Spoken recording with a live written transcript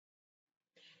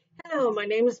Hello, my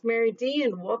name is MaryD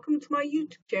and welcome to my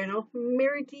YouTube channel,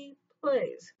 MaryD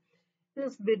Plays. In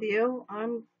this video,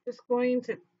 I'm just going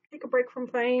to take a break from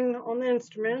playing on the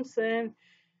instruments and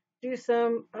do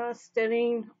some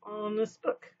studying on this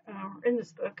book, in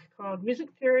this book called Music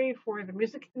Theory for the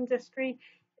Music Industry,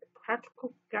 a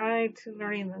Practical Guide to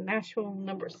Learning the Natural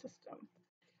Number System.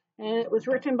 And it was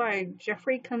written by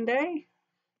Jeffrey Kunde.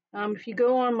 If you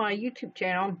go on my YouTube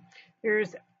channel,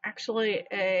 there's actually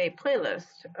a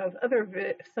playlist of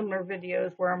other similar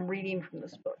videos where I'm reading from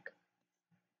this book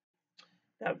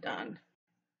that I've done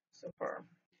so far.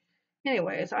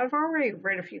 Anyways, I've already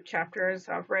read a few chapters.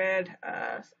 I've read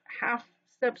half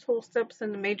steps, whole steps,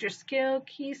 and the major scale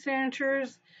key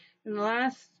signatures. And the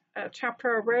last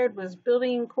chapter I read was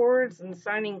building chords and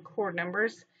assigning chord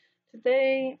numbers.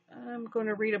 Today, I'm going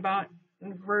to read about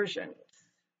inversions.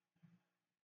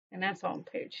 And that's on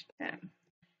page 10.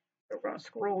 So we're going to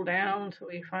scroll down until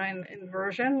we find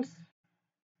inversions.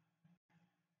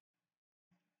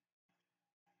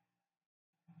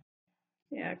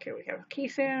 Yeah, okay, we have key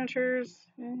signatures,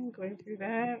 and going through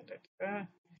that. That's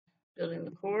building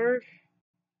the chord.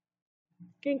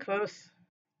 Getting close.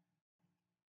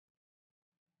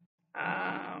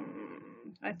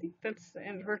 I think that's the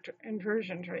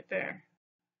inversions right there.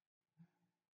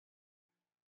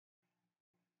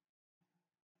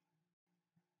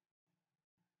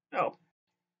 Oh,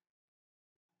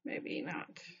 maybe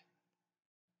not.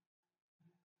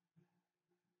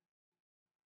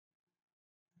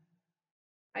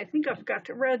 I think I've got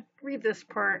to read this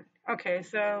part. Okay,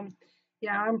 so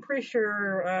yeah, I'm pretty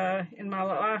sure in my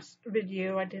last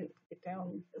video I didn't get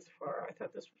down this far. I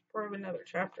thought this was part of another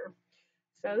chapter.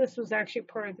 So this was actually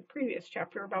part of the previous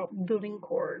chapter about building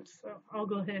chords. So I'll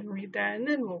go ahead and read that, and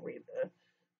then we'll read the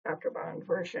chapter about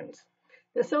inversions.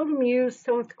 The seldom used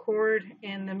seventh chord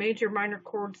and the major minor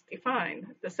chords defined.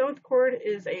 The seventh chord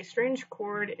is a strange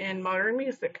chord in modern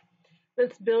music.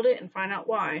 Let's build it and find out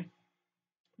why.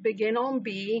 Begin on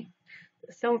B,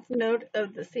 the seventh note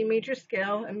of the C major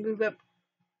scale, and move up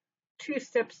 2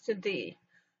 steps to D.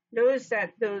 Notice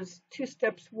that those 2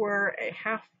 steps were a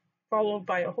half followed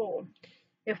by a whole.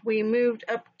 If we moved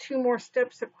up 2 more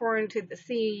steps according to the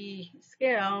C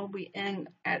scale, we end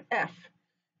at F,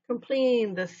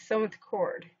 completing the 7th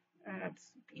chord.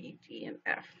 That's B, D, and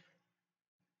F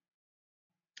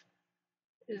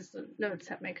is the notes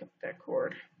that make up that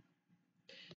chord.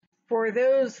 For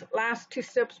those last 2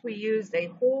 steps, we used a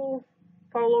whole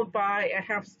followed by a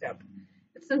half step.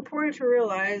 It's important to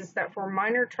realize that for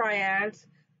minor triads,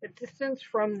 the distance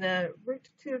from the root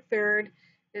to the third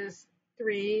is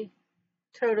 3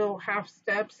 total half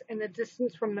steps, and the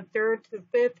distance from the third to the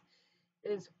fifth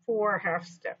is 4 half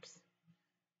steps.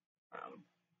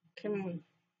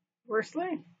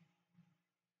 Conversely,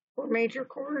 for major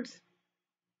chords,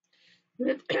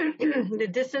 the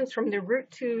distance from the root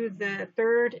to the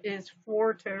third is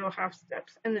 4 total half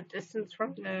steps, and the distance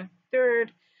from the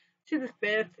third to the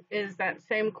fifth is that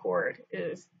same chord,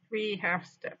 is 3 half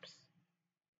steps.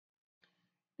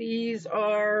 These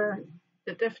are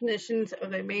the definitions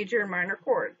of a major and minor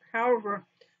chord. However,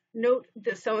 note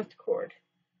the 7th chord.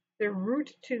 The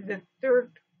root to the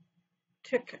third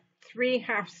took 3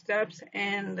 half steps,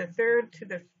 and the third to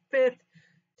the fifth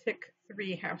took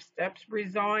 3 half steps,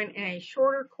 resulting in a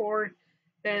shorter chord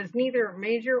that is neither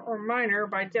major or minor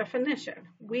by definition.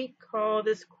 We call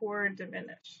this chord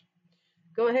diminished.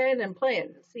 Go ahead and play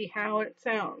it and see how it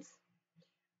sounds.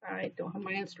 I don't have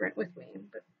my instrument with me,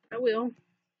 but I will.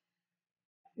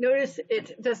 Notice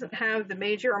it doesn't have the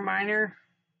major or minor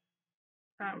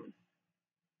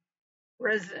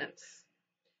resonance.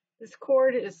 This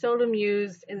chord is seldom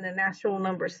used in the natural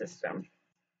number system.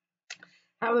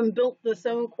 Having built the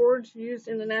 7 chords used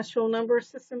in the natural number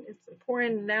system, it's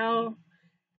important now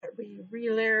that we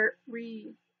reiterate.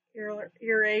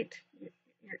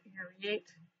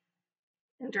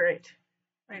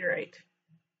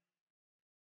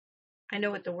 I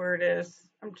know what the word is.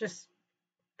 I'm just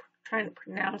trying to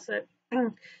pronounce it.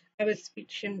 I have a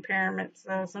speech impairment,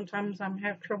 so sometimes I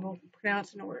have trouble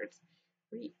pronouncing the words.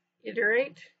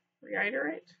 Reiterate.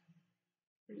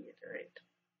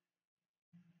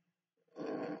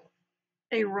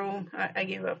 A rule, I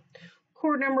gave up.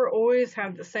 Chord number always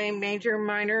have the same major,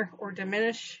 minor, or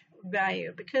diminish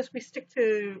value. Because we stick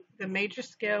to the major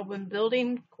scale when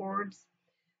building chords,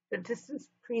 the distance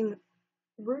between the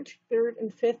root, third,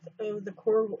 and fifth of the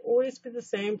chord will always be the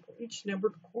same for each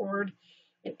numbered chord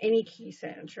in any key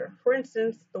signature. For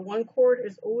instance, the 1 chord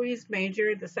is always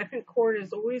major, the 2nd chord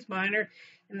is always minor,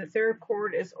 and the 3rd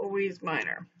chord is always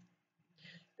minor.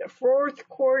 The 4th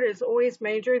chord is always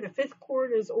major, the 5th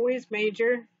chord is always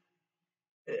major,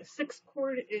 the sixth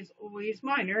chord is always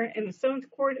minor, and the seventh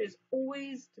chord is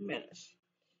always diminished.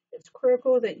 It's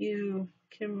critical that you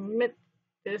commit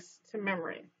this to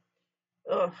memory.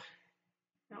 Ugh,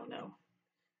 I don't know.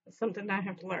 It's something I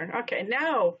have to learn. Okay,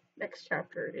 now, next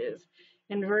chapter is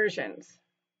inversions.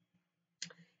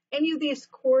 Any of these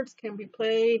chords can be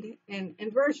played in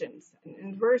inversions. An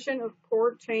inversion of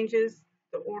chord changes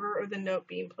the order of the note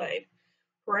being played.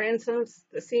 For instance,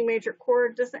 the C major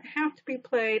chord doesn't have to be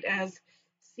played as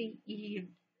C, E,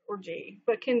 or G,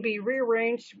 but can be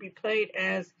rearranged to be played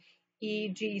as E,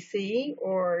 G, C,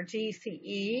 or G, C,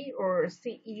 E, or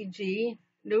C, E, G.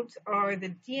 Notes are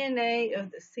the DNA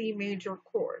of the C major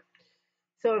chord.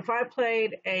 So if I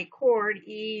played a chord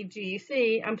E, G,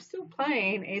 C, I'm still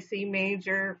playing a C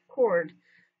major chord,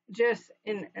 just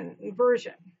in an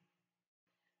inversion.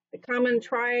 The common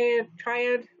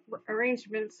triad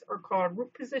arrangements are called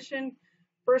root position,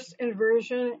 first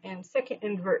inversion, and second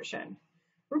inversion.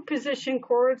 Root position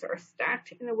chords are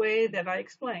stacked in a way that I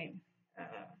explained,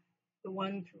 the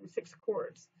 1 through 6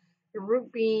 chords. The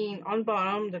root being on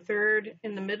bottom, the third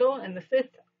in the middle, and the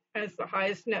fifth as the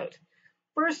highest note.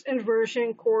 First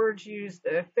inversion chords use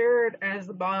the third as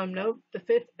the bottom note, the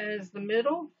fifth as the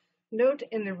middle note,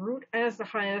 and the root as the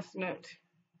highest note.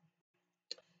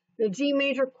 The G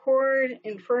major chord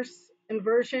in first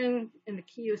inversion in the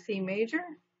key of C major.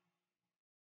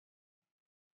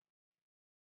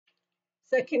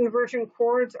 Second inversion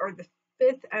chords are the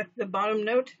fifth at the bottom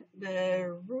note,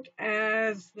 the root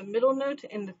as the middle note,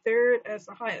 and the third as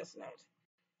the highest note.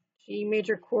 G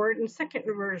major chord in second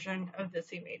inversion of the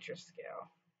C major scale.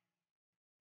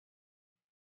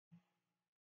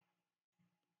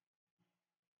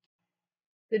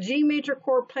 The G major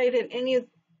chord played in any of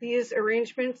these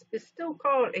arrangements is still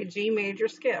called a G major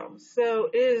scale. So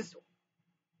it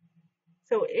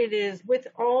is with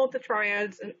all the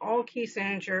triads and all key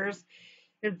signatures.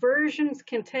 Inversions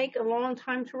can take a long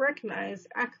time to recognize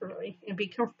accurately and be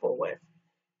comfortable with.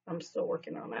 I'm still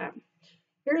working on that.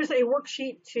 Here's a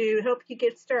worksheet to help you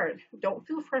get started. Don't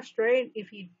feel frustrated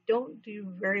if you don't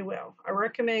do very well. I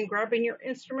recommend grabbing your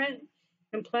instrument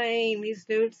and playing these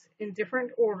notes in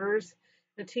different orders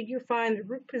until you find the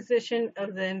root position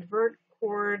of the invert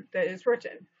chord that is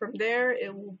written. From there,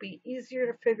 it will be easier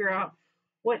to figure out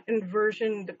what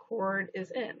inversion the chord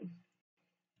is in.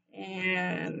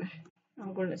 And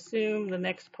I'm going to assume the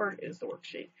next part is the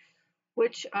worksheet,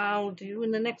 which I'll do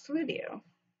in the next video.